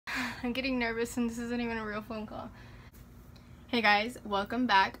I'm getting nervous and this isn't even a real phone call. Hey guys, welcome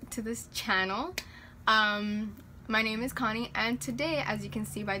back to this channel. My name is Connie, and today, as you can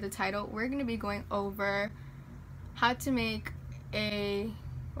see by the title, we're going to be going over how to make a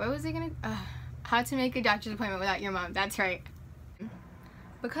how to make a doctor's appointment without your mom. That's right.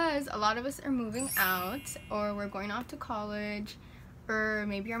 Because a lot of us are moving out, or we're going off to college, or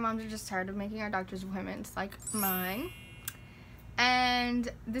maybe our moms are just tired of making our doctor's appointments like mine.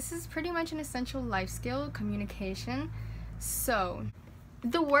 And this is pretty much an essential life skill, communication. So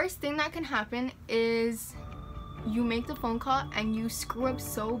the worst thing that can happen is you make the phone call and you screw up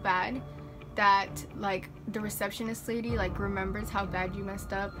so bad that like the receptionist lady like remembers how bad you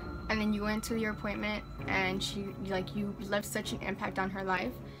messed up, and then you went to your appointment and she like you left such an impact on her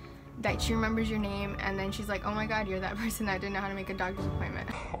life that she remembers your name, and then she's like, oh my god, you're that person that didn't know how to make a doctor's appointment.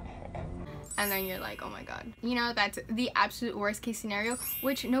 And then you're like, oh my god. You know, that's the absolute worst case scenario,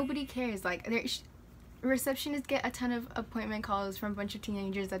 which nobody cares. Like, receptionists get a ton of appointment calls from a bunch of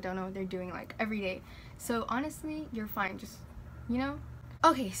teenagers that don't know what they're doing like every day. So honestly, you're fine. Just, you know.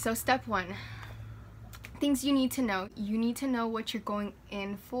 Okay, so step one. Things you need to know. You need to know what you're going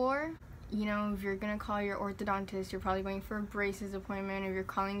in for. You know, if you're gonna call your orthodontist, you're probably going for a braces appointment. If you're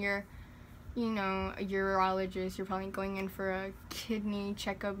calling your, you know, a urologist, you're probably going in for a kidney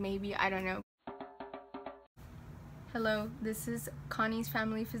checkup maybe. I don't know. Hello, this is Connie's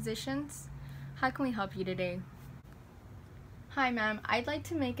Family Physicians. How can we help you today? Hi ma'am, I'd like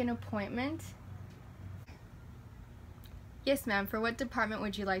to make an appointment. Yes ma'am, for what department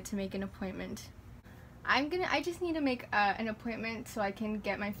would you like to make an appointment? I just need to make an appointment so I can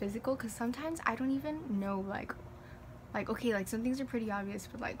get my physical, because sometimes I don't even know like okay, like some things are pretty obvious,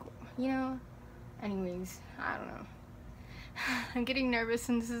 but like, you know, anyways, I don't know. I'm getting nervous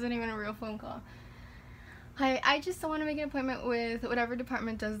and this isn't even a real phone call. I just want to make an appointment with whatever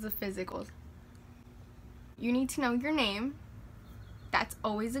department does the physicals. You need to know your name. That's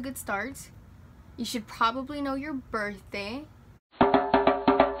always a good start. You should probably know your birthday.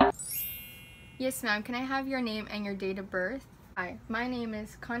 Yes ma'am, can I have your name and your date of birth? Hi, my name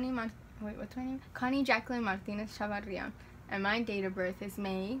is what's my name? Connie Jacqueline Martinez Chavarria, and my date of birth is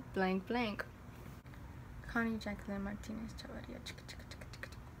May blank blank. Connie Jacqueline Martinez Chavarria.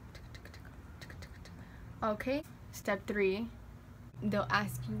 Okay, step 3. They'll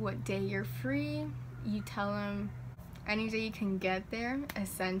ask you what day you're free. You tell them any day you can get there,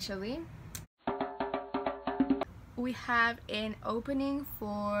 essentially. We have an opening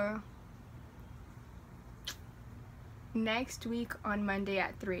for next week on Monday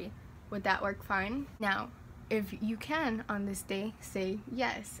at 3. Would that work fine? Now, if you can on this day, say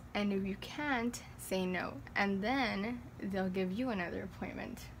yes, and if you can't, say no, and then they'll give you another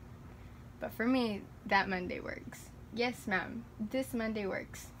appointment. But for me, that Monday works. Yes ma'am, this Monday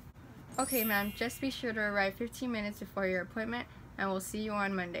works. Okay ma'am, just be sure to arrive 15 minutes before your appointment, and we'll see you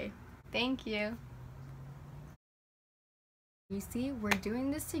on Monday. Thank you. You see, we're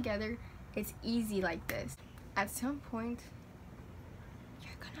doing this together. It's easy like this. At some point, you're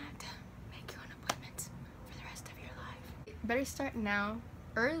gonna have to make your own appointments for the rest of your life. Better start now,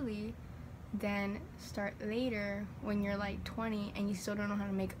 early, than start later when you're like 20 and you still don't know how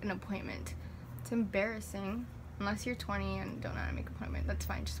to make an appointment. It's embarrassing. Unless you're 20 and don't know how to make an appointment, that's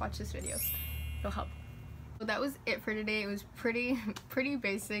fine. Just watch this video. It'll help. So that was it for today. It was pretty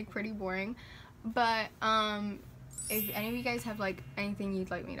basic, pretty boring. But if any of you guys have like anything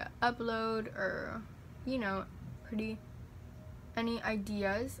you'd like me to upload, or you know, any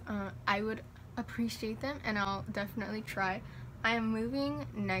ideas, I would appreciate them, and I'll definitely try. I am moving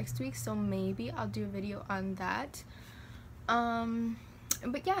next week, so maybe I'll do a video on that.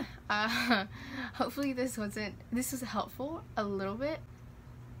 But yeah, hopefully this was helpful a little bit,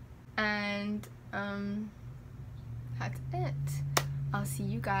 and that's it. I'll see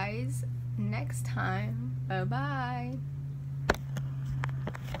you guys next time. Bye bye.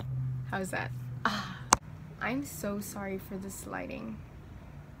 How's that? I'm so sorry for this lighting.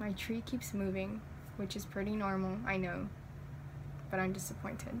 My tree keeps moving, which is pretty normal, I know, but I'm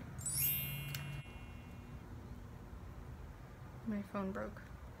disappointed. My phone broke.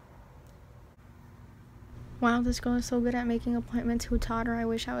 Wow, this girl is so good at making appointments. Who taught her? I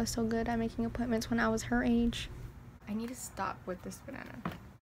wish I was so good at making appointments when I was her age. I need to stop with this banana.